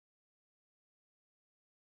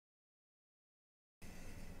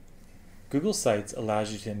Google Sites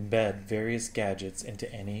allows you to embed various gadgets into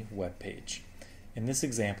any web page. In this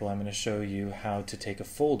example, I'm going to show you how to take a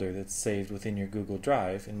folder that's saved within your Google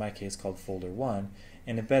Drive, in my case called Folder 1,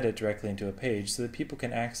 and embed it directly into a page so that people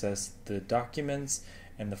can access the documents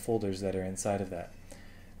and the folders that are inside of that.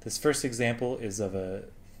 This first example is of a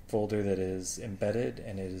folder that is embedded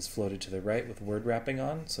and it is floated to the right with word wrapping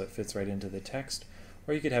on, so it fits right into the text,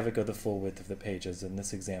 or you could have it go the full width of the page, as in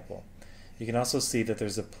this example. You can also see that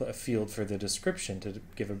there's a field for the description to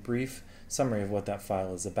give a brief summary of what that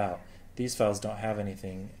file is about. These files don't have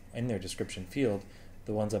anything in their description field.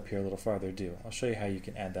 The ones up here a little farther do. I'll show you how you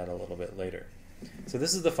can add that a little bit later. So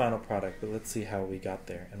this is the final product, but let's see how we got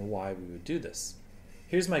there and why we would do this.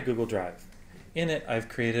 Here's my Google Drive. In it, I've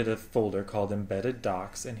created a folder called Embedded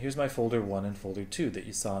Docs, and here's my Folder 1 and Folder 2 that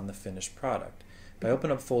you saw in the finished product. If I open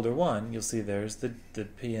up Folder 1, you'll see there's the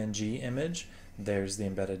PNG image, there's the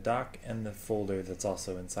embedded doc, and the folder that's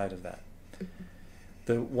also inside of that.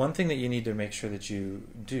 The one thing that you need to make sure that you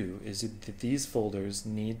do is that these folders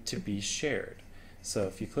need to be shared. So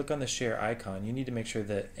if you click on the share icon, you need to make sure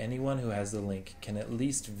that anyone who has the link can at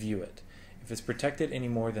least view it. If it's protected any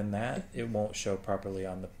more than that, it won't show properly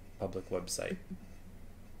on the public website.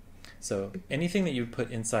 So anything that you put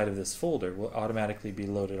inside of this folder will automatically be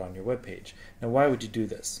loaded on your web page. Now, why would you do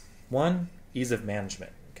this? One, ease of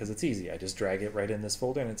management, because it's easy. I just drag it right in this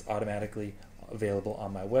folder and it's automatically available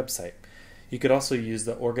on my website. You could also use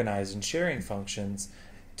the organize and sharing functions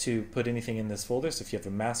to put anything in this folder. So if you have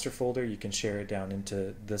a master folder, you can share it down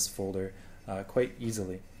into this folder quite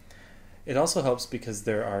easily. It also helps because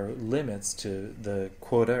there are limits to the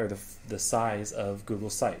quota or the size of Google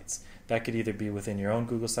Sites. That could either be within your own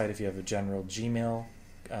Google site if you have a general Gmail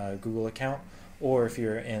Google account, or if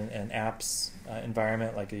you're in an apps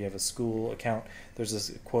environment, like you have a school account, there's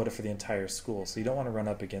a quota for the entire school. So you don't want to run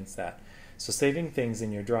up against that. So saving things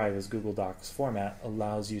in your drive as Google Docs format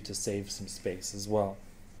allows you to save some space as well.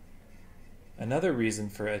 Another reason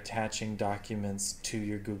for attaching documents to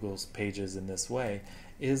your Google's pages in this way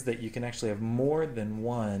is that you can actually have more than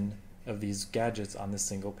one of these gadgets on the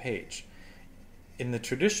single page. In the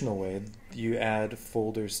traditional way, you add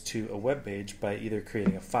folders to a web page by either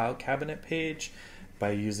creating a file cabinet page,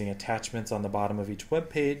 by using attachments on the bottom of each web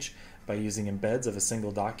page, by using embeds of a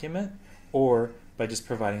single document, or by just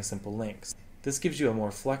providing simple links. This gives you a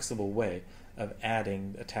more flexible way of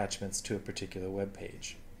adding attachments to a particular web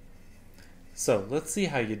page. So let's see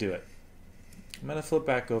how you do it. I'm going to flip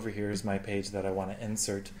back over here as my page that I want to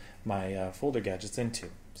insert my folder gadgets into.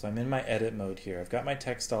 So I'm in my edit mode here. I've got my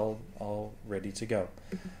text all ready to go.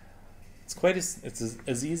 It's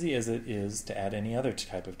as easy as it is to add any other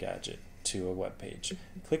type of gadget to a web page.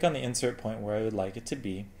 Click on the insert point where I would like it to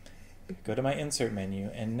be. Go to my insert menu,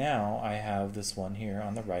 and now I have this one here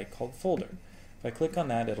on the right called folder. If I click on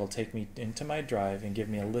that, it'll take me into my drive and give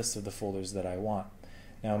me a list of the folders that I want.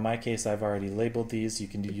 Now in my case, I've already labeled these. You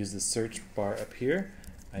can use the search bar up here.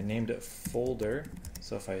 I named it folder,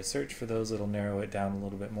 so if I search for those, it'll narrow it down a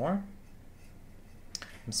little bit more.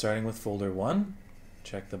 I'm starting with folder 1.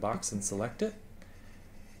 Check the box and select it.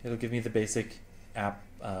 It'll give me the basic app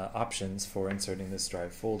options for inserting this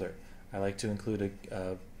drive folder. I like to include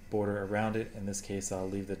a border around it. In this case, I'll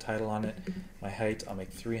leave the title on it. My height, I'll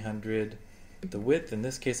make 300. The width, in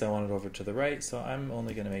this case, I want it over to the right, so I'm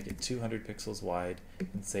only going to make it 200 pixels wide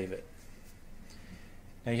and save it.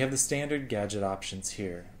 Now you have the standard gadget options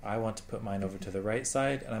here. I want to put mine over to the right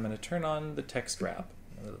side, and I'm going to turn on the text wrap.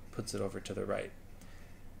 It puts it over to the right.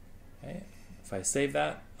 Okay. If I save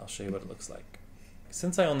that, I'll show you what it looks like.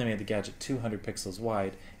 Since I only made the gadget 200 pixels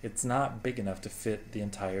wide, it's not big enough to fit the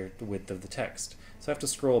entire width of the text. So I have to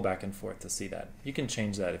scroll back and forth to see that. You can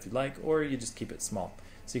change that if you'd like, or you just keep it small.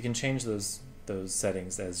 So you can change those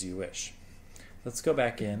settings as you wish. Let's go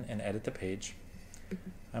back in and edit the page.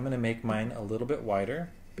 I'm going to make mine a little bit wider.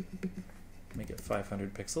 Make it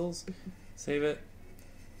 500 pixels. Save it.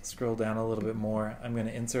 Scroll down a little bit more. I'm going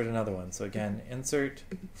to insert another one. So again, insert,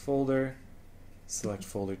 folder, select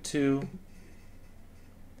folder 2.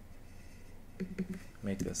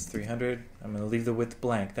 Make this 300. I'm going to leave the width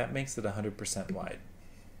blank. That makes it 100% wide.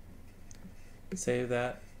 Save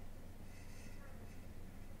that.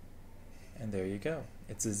 And there you go.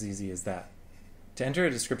 It's as easy as that. To enter a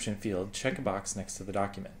description field, check a box next to the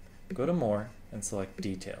document. Go to More and select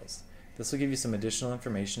Details. This will give you some additional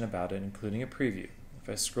information about it, including a preview. If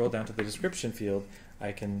I scroll down to the description field,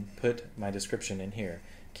 I can put my description in here.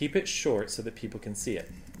 Keep it short so that people can see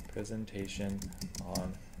it. Presentation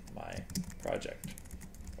on my project,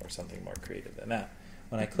 or something more creative than that.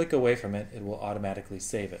 When I click away from it, it will automatically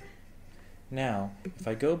save it. Now, if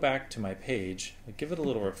I go back to my page, I give it a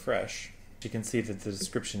little refresh, You can see that the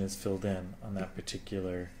description is filled in on that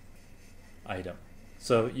particular item.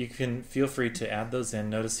 So you can feel free to add those in.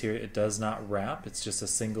 Notice here it does not wrap, it's just a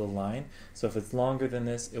single line. So if it's longer than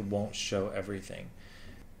this, it won't show everything.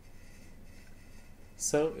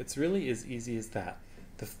 So it's really as easy as that.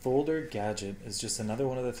 The folder gadget is just another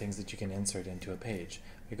one of the things that you can insert into a page.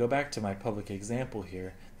 If I go back to my public example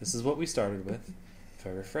here, this is what we started with. If I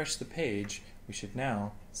refresh the page, we should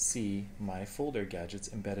now see my folder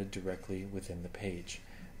gadgets embedded directly within the page.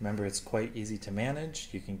 Remember, it's quite easy to manage.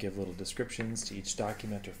 You can give little descriptions to each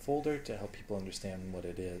document or folder to help people understand what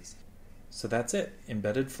it is. So that's it,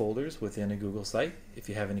 embedded folders within a Google site. If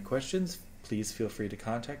you have any questions, please feel free to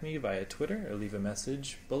contact me via Twitter or leave a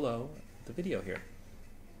message below the video here.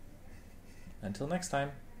 Until next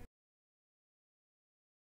time.